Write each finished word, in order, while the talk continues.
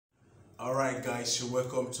Alright guys, so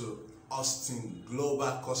welcome to Austin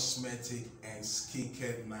Global Cosmetic and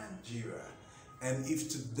Skincare Nigeria. And if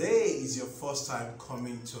today is your first time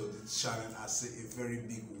coming to the channel, I say a very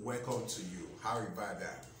big welcome to you. How about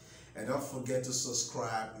that? And don't forget to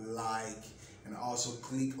subscribe, like, and also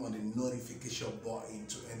click on the notification button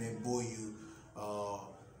to enable you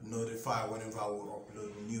notify whenever I will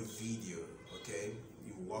upload a new video. Okay,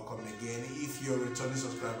 you're welcome again. If you're a returning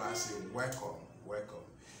subscriber, I say welcome.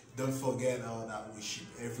 Don't forget that we ship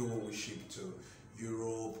everywhere. We ship to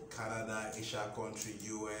Europe, Canada, Asia country,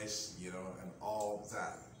 US, and all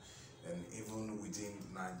that, and even within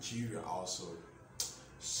Nigeria also.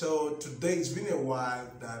 So today it's been a while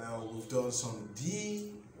that we've done some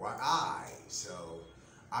DIY. So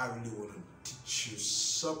I really want to teach you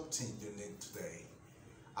something unique today.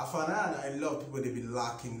 I found out that a lot of people, they be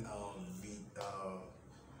lacking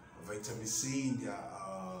vitamin C in their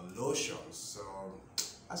lotions. So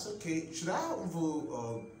that's okay. Should I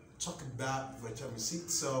talk about vitamin C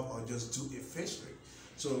itself or just do a face cream?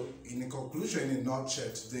 So in the conclusion, in a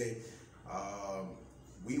nutshell, today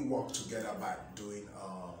we work together by doing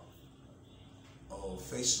a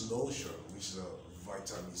face lotion, which is a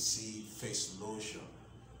vitamin C face lotion.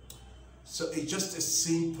 So it's just a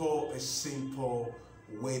simple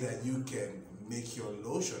way that you can make your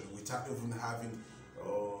lotion without even having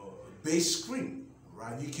base cream,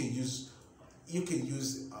 right? You can use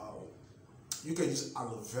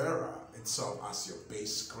aloe vera itself as your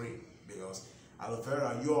base cream, because aloe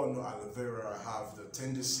vera, you all know aloe vera have the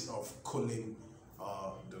tendency of cooling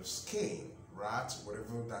the skin, right?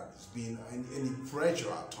 Whatever that's been any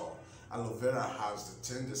pressure at all, aloe vera has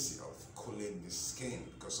the tendency of cooling the skin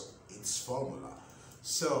because of its formula.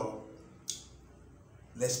 So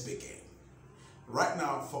let's begin. Right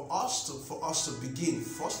now, for us to begin,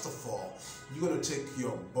 first of all, you're gonna take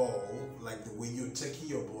your bowl like the way you're taking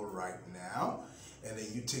your bowl right now, and then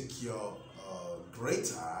you take your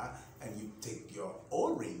grater and you take your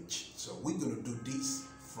orange. So we're gonna do this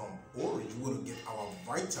from orange. We're gonna get our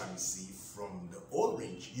vitamin C from the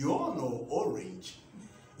orange. You all know orange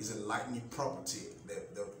is a lightening property.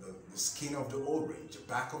 The skin of the orange, the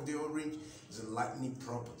back of the orange is a lightening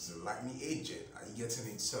property, a lightening agent. Are you getting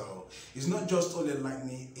it? So it's not just only a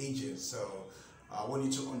lightening agent. So I want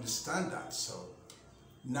you to understand that. So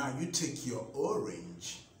now you take your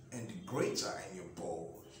orange and the grater in your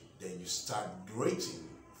bowl, then you start grating.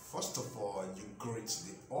 First of all, you grate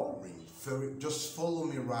the orange. Just follow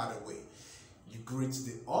me right away. You grate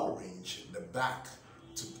the orange, the back,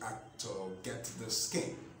 to get to the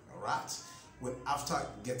skin. All right. When after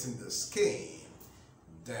getting the skin,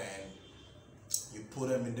 then you put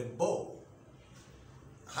them in the bowl.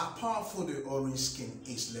 How powerful the orange skin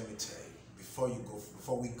is, let me tell you,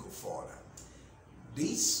 before we go further.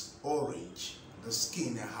 This orange, the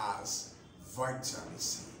skin has vitamin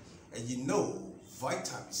C, and you know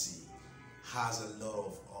vitamin C has a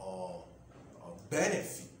lot of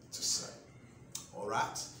benefit to say. All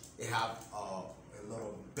right, it have a lot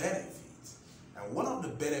of benefits. And one of the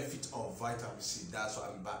benefits of vitamin C, that's what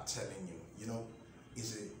I'm about telling you,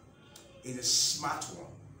 is a smart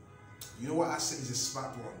one. You know what I say is a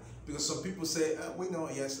smart one? Because some people say, we know,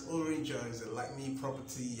 yes, orange is a lightening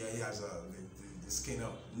property, yeah, it has the skin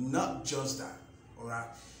up. Not just that, all right?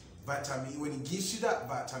 Vitamin, when it gives you that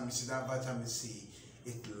vitamin C,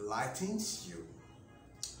 it lightens you,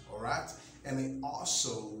 all right? And it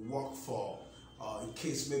also work for, in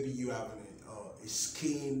case maybe you have a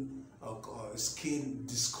skin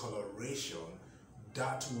discoloration,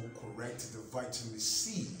 that will correct the vitamin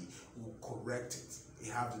C, will correct it.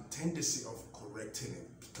 It have the tendency of correcting it,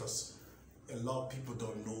 because a lot of people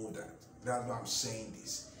don't know that. That's why I'm saying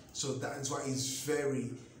this. So that is why it's very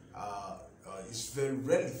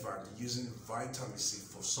relevant using vitamin C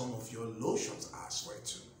for some of your lotions as well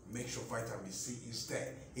too. Make sure vitamin C is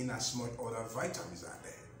there in as much other vitamins are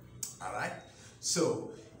there. All right.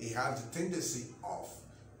 So it has the tendency of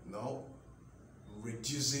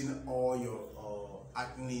reducing all your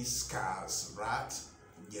acne scars, right?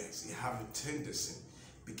 Yes, it have a tendency,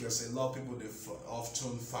 because a lot of people, they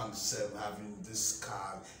often find themselves having this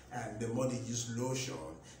scar, and the more they use lotion,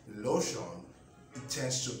 it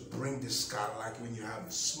tends to bring the scar. Like when you have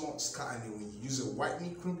a small scar and then when you use a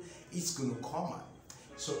whitening cream, it's going to come out.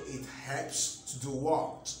 So it helps to do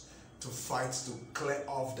what? To fight, to clear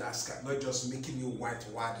off that scar, not just making you white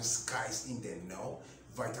while the scar is in there. No,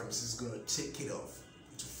 vitamin C is going to take it off,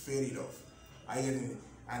 to fade it off.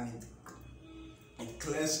 And it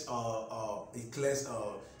clears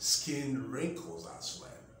skin wrinkles as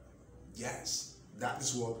well. Yes, that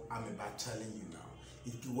is what I'm about telling you now.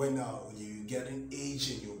 When you're getting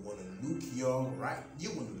age and you want to look young, right? You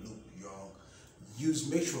want to look young.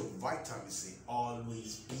 make sure vitamin C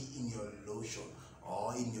always be in your lotion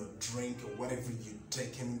or in your drink or whatever you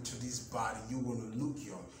taking into this body. You want to look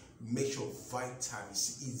young. Make sure vitamin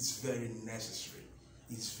C is very necessary.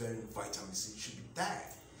 It's very vitamin C should be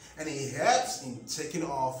there, and it helps in taking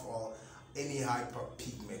off any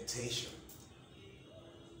hyperpigmentation.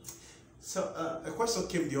 So a question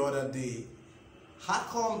came the other day: how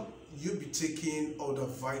come you be taking all the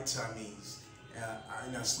vitamins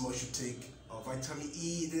and as much you take vitamin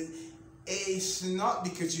E? It's not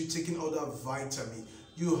because you're taking all the vitamin.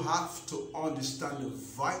 You have to understand the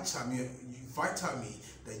vitamin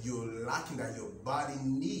that you're lacking, that your body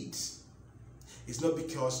needs. It's not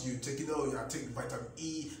because you're taking, oh, I take vitamin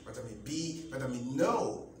E, vitamin B, vitamin.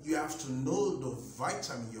 No, you have to know the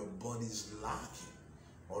vitamin your body is lacking.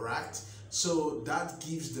 All right, so that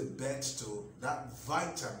gives the birth to that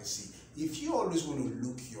vitamin C. If you always want to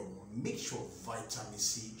look young, make sure vitamin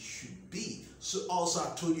C should be. So also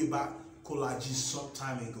I told you about collagen some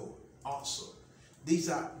time ago. Also, these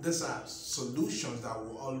are solutions that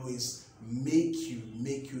will always make you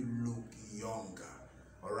look younger.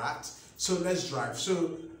 All right, so let's drive.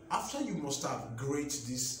 So after you must have grate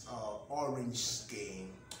this orange skin,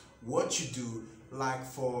 what you do, like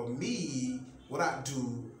for me, what I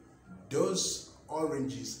do, those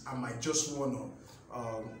oranges, I might just want to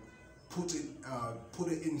put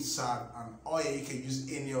it inside an oil. You can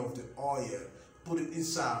use any of the oil. Put it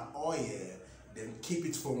inside oil, then keep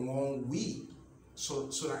it for 1 week, so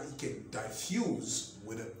that it can diffuse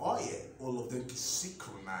with the oil. All of them can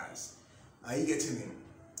synchronize. Are you getting it?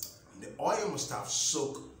 The oil must have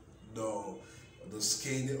soaked the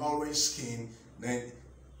skin, the orange skin. Then,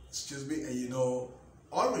 excuse me, and you know,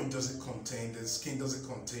 orange doesn't contain, the skin doesn't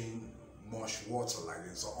contain much water like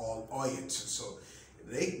this, or all oil too. So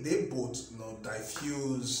they both, you know,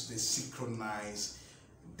 diffuse, they synchronize,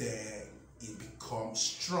 then it becomes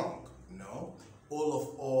strong. You know,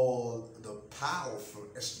 all the power from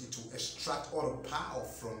to extract all the power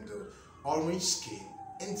from the orange skin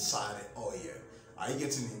inside the oil. Are you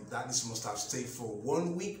getting it? That this must have stayed for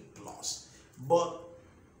 1 week plus. But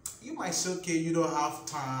you might say, okay, you don't have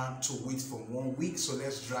time to wait for 1 week, so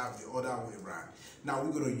let's drive the other way around. Now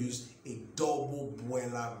we're going to use a double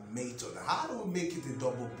boiler method. How do we make it a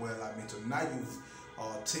double boiler method? Now you've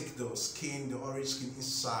take the skin, the orange skin,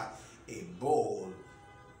 inside a bowl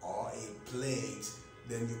or a plate,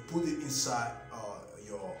 then you put it inside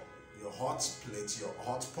your hot plate, your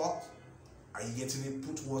hot pot. Are you getting it?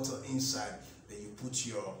 Put water inside, then you put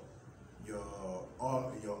your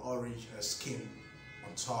orange skin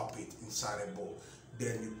on top it inside a bowl.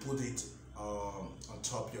 Then you put it on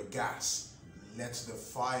top your gas. Let the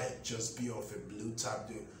fire just be of a blue type,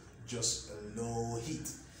 just a low heat.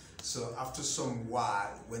 So after some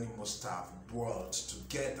while, when it must have boiled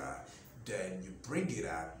together, then you bring it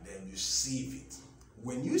out, then you sieve it.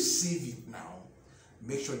 When you sieve it now,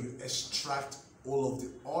 make sure you extract all of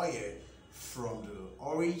the oil from the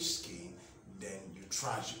orange skin, then you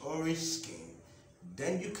trash the orange skin.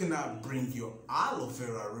 Then you can now bring your aloe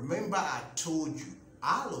vera. Remember I told you,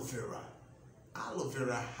 aloe vera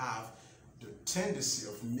have the tendency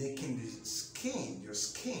of making the skin, your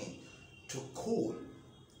skin, to cool.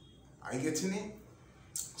 Are you getting it?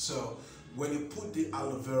 So when you put the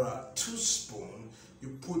aloe vera 2 spoons,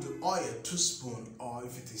 you put the oil 2 spoons, or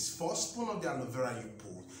if it is 4 spoons of the aloe vera you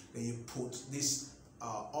put, then you put this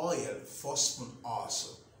oil 4 spoons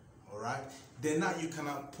also. All right. Then now you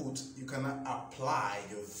cannot apply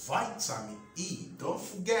your vitamin E. Don't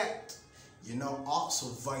forget, you know, also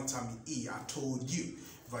vitamin E. I told you,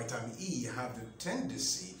 vitamin E have the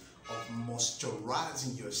tendency of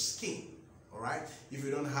moisturizing your skin. All right. If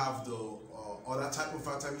you don't have the other type of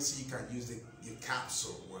vitamin C, you can use the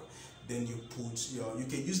capsule. Then you put you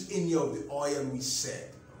can use any of the oil we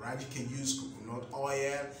said. All right. You can use coconut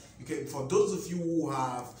oil. You can, for those of you who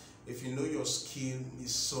have, if you know your skin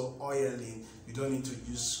is so oily, you don't need to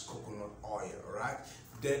use coconut oil. All right.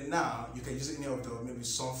 Then now you can use any of the, maybe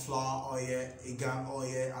sunflower oil, argan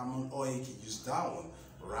oil, almond oil. You can use that one,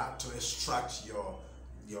 right, to extract your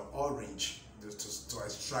orange, to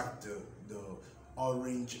extract the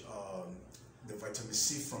orange, the vitamin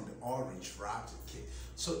C from the orange, right? Okay.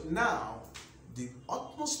 So now the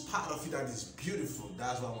utmost part of it that is beautiful,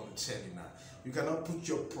 that's what I want to tell you now. You cannot put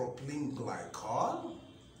your propylene glycol,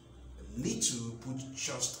 little, put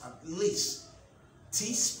just at least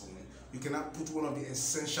teaspoon. You cannot put one of the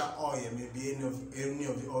essential oil, maybe any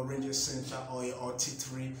of the orange essential oil or tea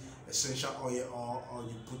tree essential oil, or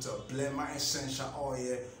you put a Blema essential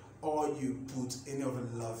oil, or you put any of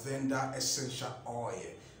the lavender essential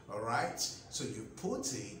oil. All right, so you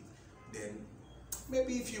put it, then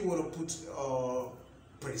Maybe if you want to put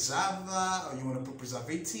preserver, or you want to put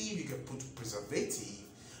preservative, you can put preservative,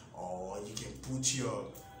 or you can put your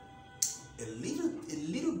a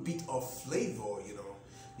little bit of flavor. You know,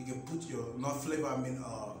 you can put your, not flavor, I mean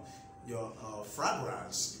your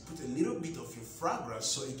fragrance. You put a little bit of your fragrance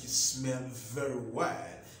so it can smell very well,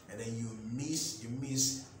 and then you mix.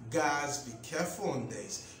 Guys, be careful on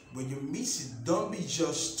this. When you mix it, don't be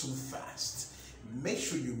just too fast. Make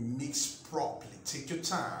sure you mix properly. Take your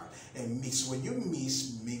time and mix. When you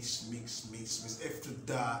mix. After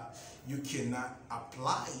that, you cannot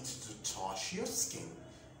apply it to touch your skin.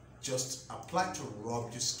 Just apply to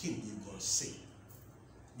rub your skin. You're gonna see.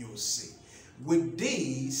 You'll see. With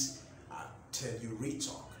these, I tell you, real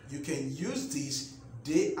talk. You can use this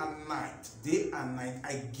day and night. Day and night.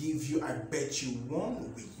 I give you, I bet you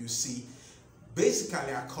 1 week. You see,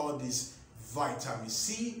 basically I call this vitamin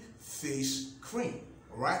C face cream.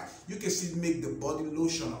 Alright? You can still make the body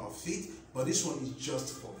lotion of it, but this one is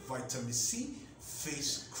just for vitamin C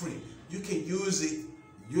face cream. You can use it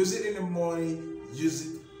in the morning, use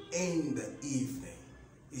it in the evening.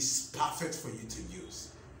 It's perfect for you to use.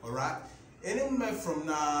 Alright? Any moment from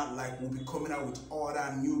now, like, we'll be coming out with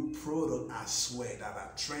other new products as well that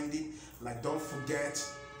are trending. Like, don't forget.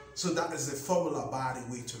 So that is the formula, by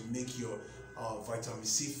the way, to make your vitamin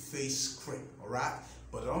C face cream. Alright?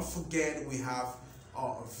 But don't forget, we have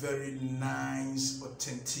a very nice,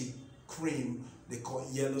 authentic cream. They call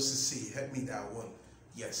Yellow CC. Help me that one.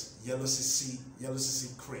 Yes, Yellow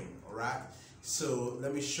CC cream. Alright? So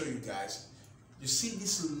let me show you guys. You see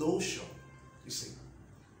this lotion? You see?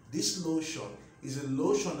 This lotion is a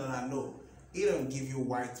lotion that I know it don't give you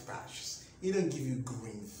white patches. It don't give you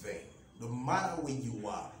green vein. No matter where you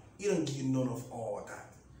are, it don't give you none of all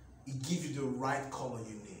that. It gives you the right color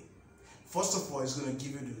you need. First of all, it's going to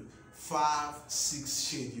give you the 5-6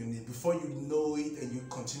 shade you need. Before you know it and you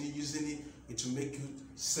continue using it, it will make you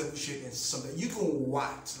 7 shade and something. You can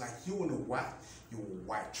white, like you want to white, you will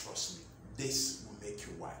white, trust me. This will make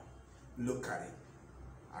you white. Look at it.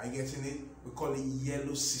 Are you getting it? We call it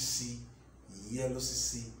Yellow CC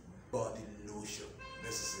body lotion.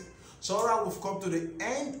 This is it. So alright, we've come to the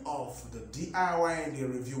end of the DIY and the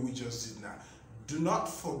review we just did now. Do not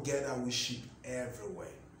forget that we ship everywhere.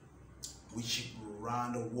 We ship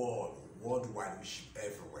around the world, worldwide. We ship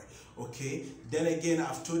everywhere. Okay. Then again,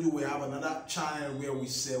 I've told you we have another channel where we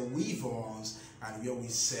sell weave-ons and where we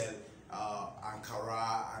sell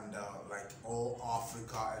Ankara and like all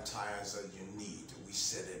Africa attires that you need. We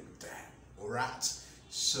sell them there. Alright.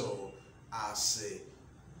 So I'll say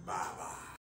bye bye.